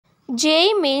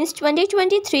JEE Mains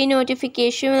 2023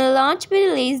 notification will not be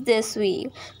released this week.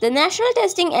 The National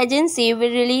Testing Agency will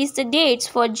release the dates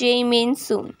for JEE Mains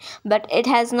soon, but it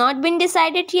has not been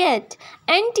decided yet.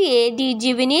 NTA DG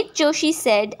Vineet Joshi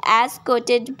said, as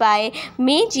quoted by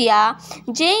media,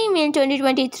 JEE Mains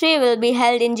 2023 will be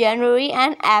held in January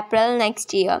and April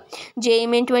next year. JEE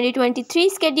Mains 2023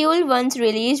 schedule, once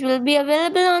released, will be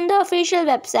available on the official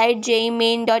website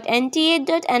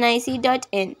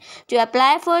jeemain.nta.nic.in. To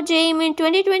apply for JEE Mains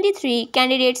 2023,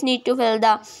 candidates need to fill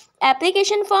the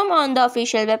application form on the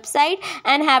official website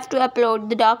and have to upload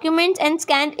the documents and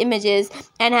scanned images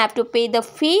and have to pay the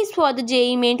fees for the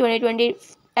JEE Mains 2020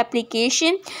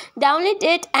 application. Download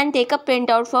it and take a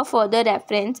printout for further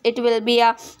reference. It will be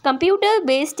a computer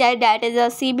based test, that is a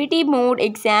CBT mode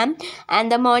exam,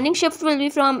 and the morning shift will be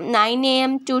from 9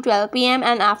 a.m. to 12 p.m.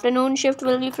 and afternoon shift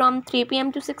will be from 3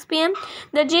 p.m. to 6 p.m.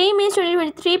 The JEE Mains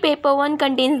 2023 paper 1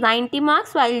 contains 90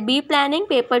 marks, while B planning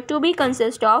paper 2B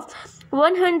consists of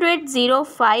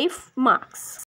 105 marks.